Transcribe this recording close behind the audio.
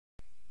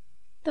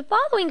The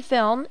following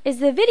film is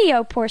the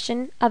video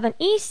portion of an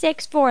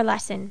E6-4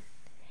 lesson.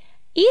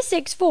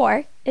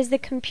 E6-4 is the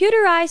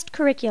computerized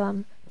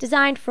curriculum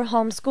designed for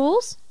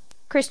homeschools,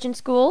 Christian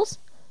schools,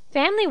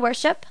 family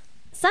worship,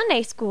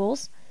 Sunday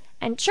schools,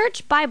 and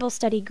church Bible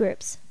study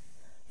groups.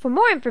 For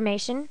more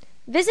information,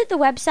 visit the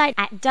website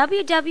at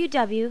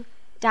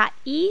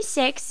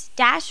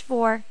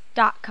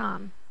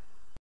www.e6-4.com.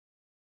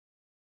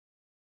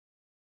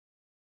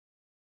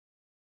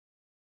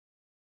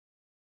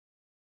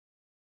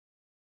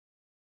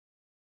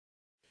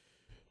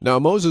 Now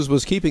Moses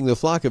was keeping the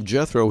flock of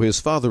Jethro, his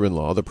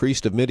father-in-law, the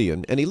priest of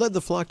Midian, and he led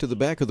the flock to the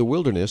back of the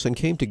wilderness and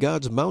came to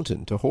God's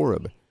mountain, to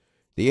Horeb.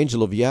 The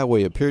angel of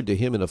Yahweh appeared to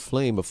him in a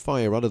flame of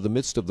fire out of the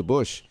midst of the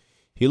bush.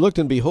 He looked,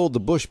 and behold, the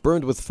bush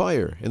burned with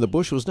fire, and the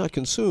bush was not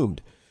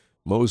consumed.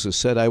 Moses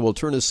said, I will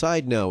turn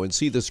aside now and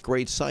see this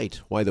great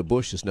sight, why the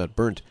bush is not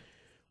burnt.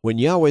 When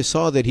Yahweh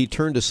saw that he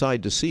turned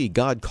aside to see,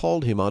 God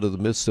called him out of the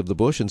midst of the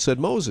bush and said,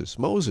 Moses,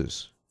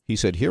 Moses. He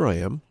said, Here I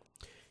am.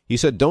 He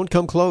said, Don't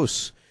come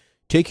close.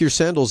 Take your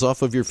sandals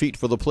off of your feet,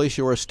 for the place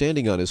you are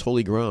standing on is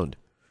holy ground.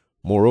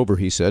 Moreover,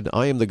 he said,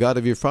 I am the God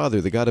of your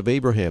father, the God of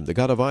Abraham, the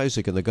God of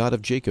Isaac, and the God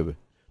of Jacob.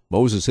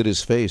 Moses hid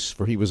his face,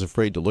 for he was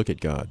afraid to look at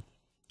God.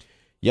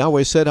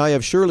 Yahweh said, I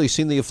have surely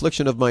seen the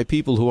affliction of my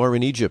people who are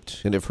in Egypt,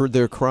 and have heard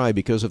their cry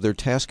because of their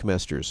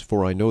taskmasters,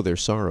 for I know their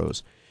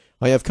sorrows.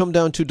 I have come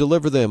down to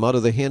deliver them out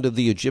of the hand of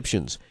the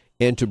Egyptians,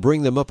 and to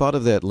bring them up out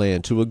of that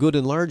land to a good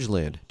and large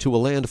land, to a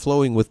land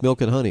flowing with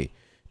milk and honey,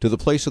 to the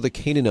place of the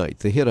Canaanite,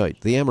 the Hittite,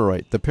 the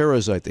Amorite, the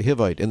Perizzite, the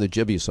Hivite, and the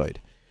Jebusite.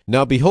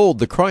 Now behold,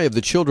 the cry of the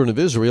children of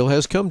Israel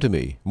has come to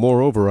me.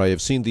 Moreover, I have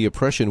seen the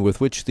oppression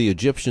with which the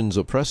Egyptians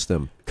oppress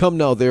them. Come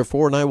now,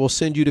 therefore, and I will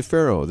send you to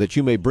Pharaoh, that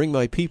you may bring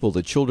my people,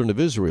 the children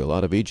of Israel,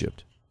 out of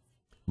Egypt.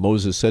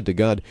 Moses said to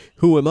God,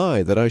 Who am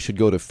I, that I should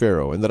go to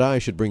Pharaoh, and that I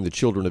should bring the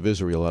children of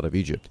Israel out of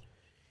Egypt?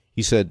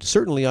 He said,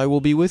 Certainly I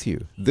will be with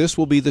you. This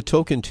will be the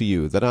token to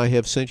you that I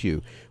have sent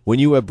you. When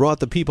you have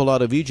brought the people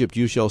out of Egypt,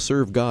 you shall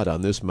serve God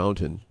on this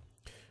mountain.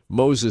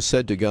 Moses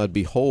said to God,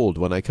 Behold,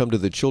 when I come to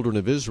the children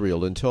of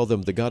Israel and tell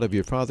them the God of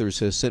your fathers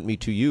has sent me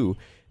to you,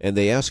 and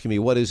they ask me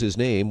what is his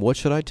name, what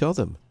should I tell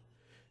them?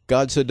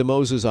 God said to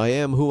Moses, I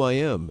am who I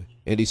am.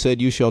 And he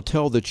said, You shall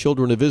tell the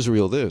children of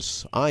Israel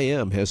this, I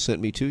am has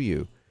sent me to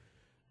you.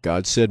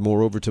 God said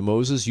moreover to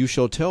Moses, You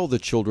shall tell the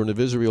children of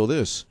Israel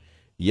this,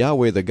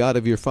 Yahweh, the God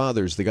of your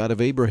fathers, the God of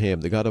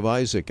Abraham, the God of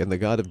Isaac, and the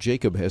God of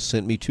Jacob has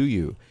sent me to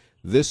you.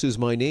 This is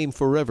my name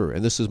forever,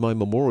 and this is my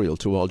memorial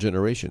to all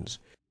generations.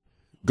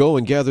 Go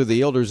and gather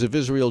the elders of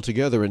Israel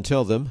together and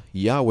tell them,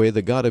 Yahweh,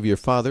 the God of your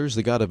fathers,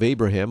 the God of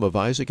Abraham, of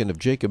Isaac, and of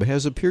Jacob,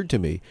 has appeared to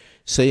me,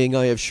 saying,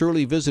 I have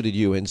surely visited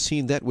you and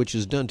seen that which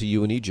is done to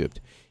you in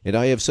Egypt. And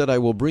I have said, I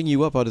will bring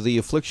you up out of the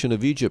affliction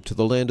of Egypt to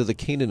the land of the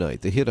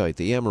Canaanite, the Hittite,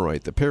 the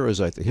Amorite, the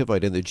Perizzite, the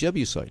Hivite, and the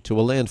Jebusite, to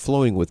a land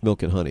flowing with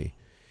milk and honey.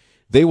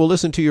 They will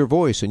listen to your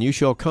voice, and you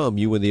shall come,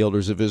 you and the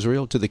elders of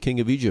Israel, to the king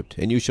of Egypt,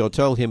 and you shall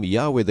tell him,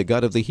 Yahweh, the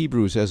God of the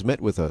Hebrews, has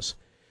met with us.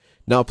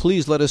 Now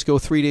please let us go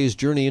 3 days'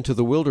 journey into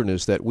the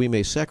wilderness, that we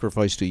may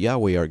sacrifice to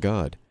Yahweh our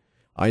God.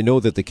 I know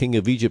that the king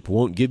of Egypt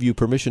won't give you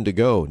permission to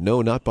go,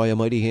 no, not by a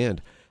mighty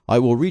hand. I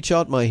will reach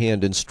out my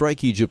hand and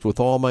strike Egypt with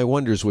all my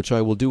wonders which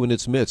I will do in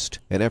its midst,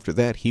 and after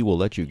that he will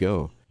let you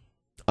go.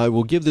 I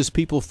will give this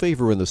people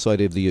favor in the sight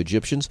of the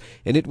Egyptians,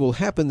 and it will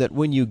happen that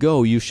when you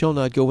go, you shall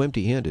not go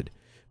empty-handed.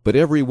 But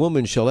every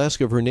woman shall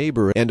ask of her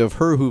neighbor, and of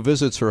her who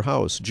visits her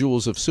house,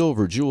 jewels of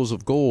silver, jewels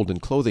of gold,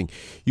 and clothing.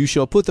 You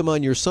shall put them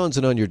on your sons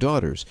and on your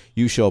daughters.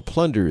 You shall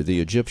plunder the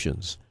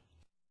Egyptians.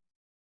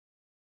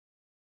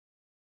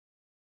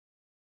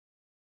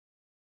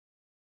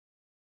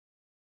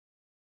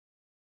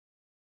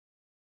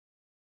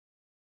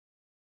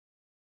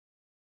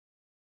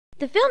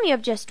 The film you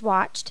have just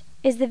watched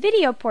is the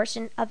video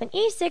portion of an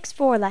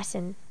E6-4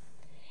 lesson.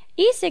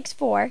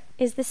 E6-4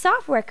 is the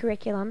software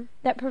curriculum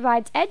that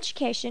provides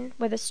education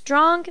with a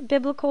strong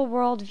biblical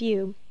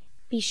worldview.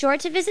 Be sure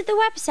to visit the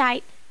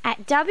website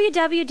at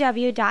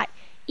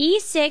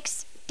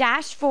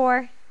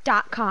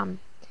www.e6-4.com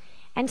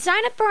and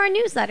sign up for our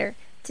newsletter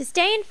to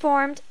stay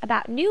informed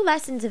about new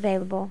lessons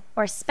available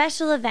or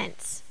special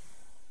events.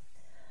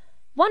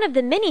 One of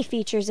the many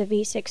features of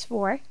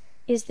E6-4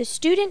 is the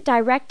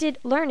student-directed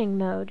learning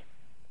mode,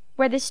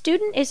 where the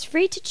student is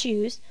free to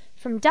choose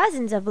from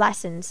dozens of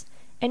lessons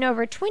in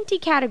over 20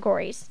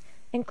 categories,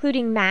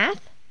 including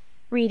math,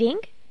 reading,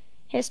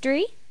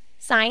 history,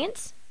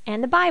 science,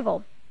 and the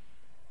Bible.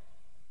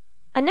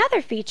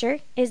 Another feature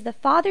is the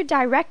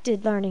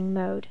father-directed learning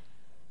mode,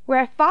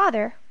 where a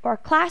father or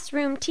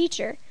classroom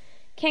teacher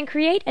can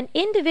create an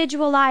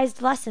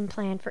individualized lesson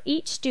plan for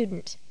each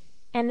student,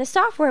 and the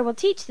software will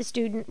teach the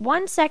student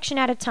one section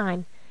at a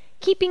time,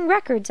 keeping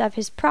records of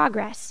his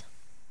progress.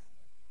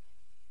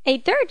 A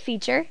third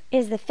feature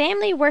is the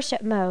family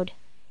worship mode,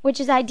 which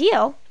is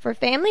ideal for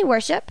family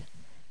worship,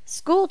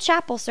 school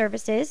chapel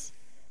services,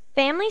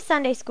 family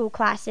Sunday school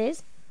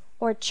classes,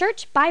 or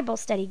church Bible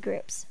study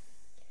groups.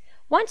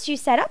 Once you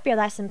set up your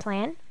lesson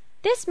plan,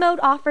 this mode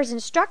offers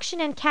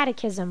instruction and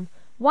catechism,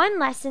 one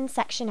lesson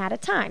section at a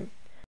time.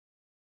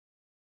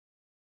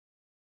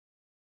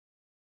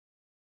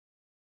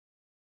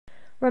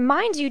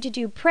 reminds you to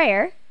do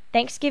prayer,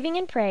 thanksgiving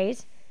and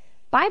praise,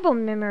 Bible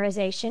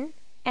memorization,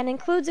 and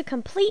includes a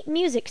complete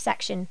music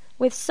section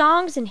with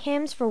songs and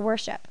hymns for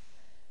worship.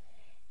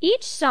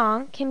 Each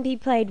song can be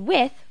played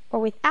with or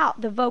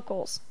without the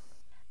vocals.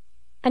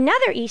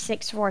 Another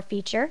E64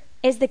 feature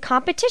is the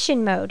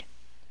competition mode,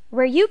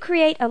 where you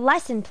create a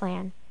lesson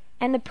plan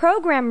and the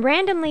program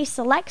randomly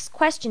selects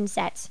question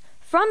sets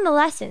from the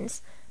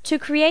lessons to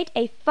create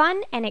a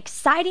fun and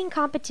exciting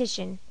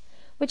competition,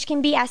 which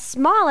can be as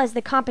small as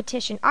the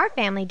competition our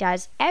family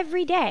does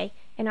every day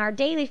in our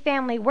daily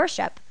family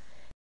worship,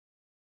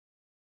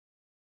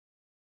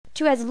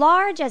 to as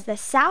large as the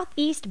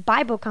Southeast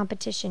Bible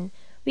competition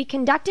we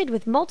conducted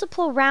with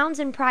multiple rounds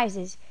and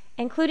prizes,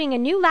 including a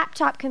new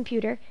laptop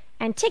computer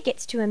and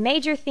tickets to a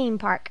major theme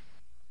park.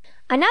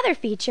 Another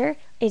feature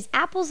is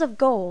Apples of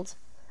Gold,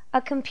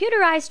 a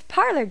computerized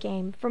parlor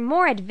game for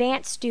more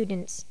advanced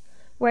students,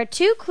 where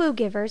two clue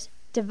givers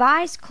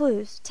devise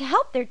clues to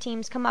help their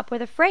teams come up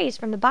with a phrase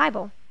from the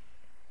Bible.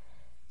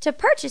 To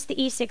purchase the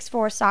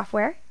E64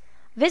 software,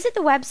 visit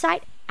the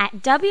website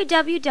at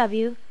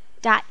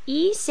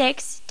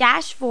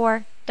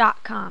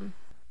www.e6-4.com.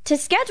 To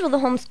schedule the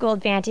Homeschool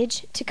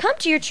Advantage to come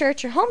to your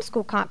church or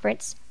homeschool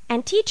conference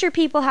and teach your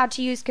people how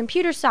to use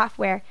computer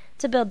software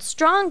to build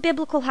strong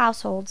biblical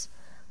households,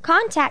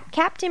 contact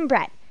Captain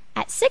Bret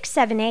at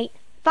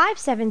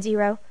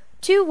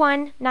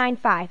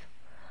 678-570-2195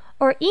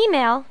 or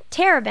email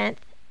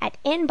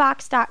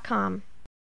terabenth@inbox.com.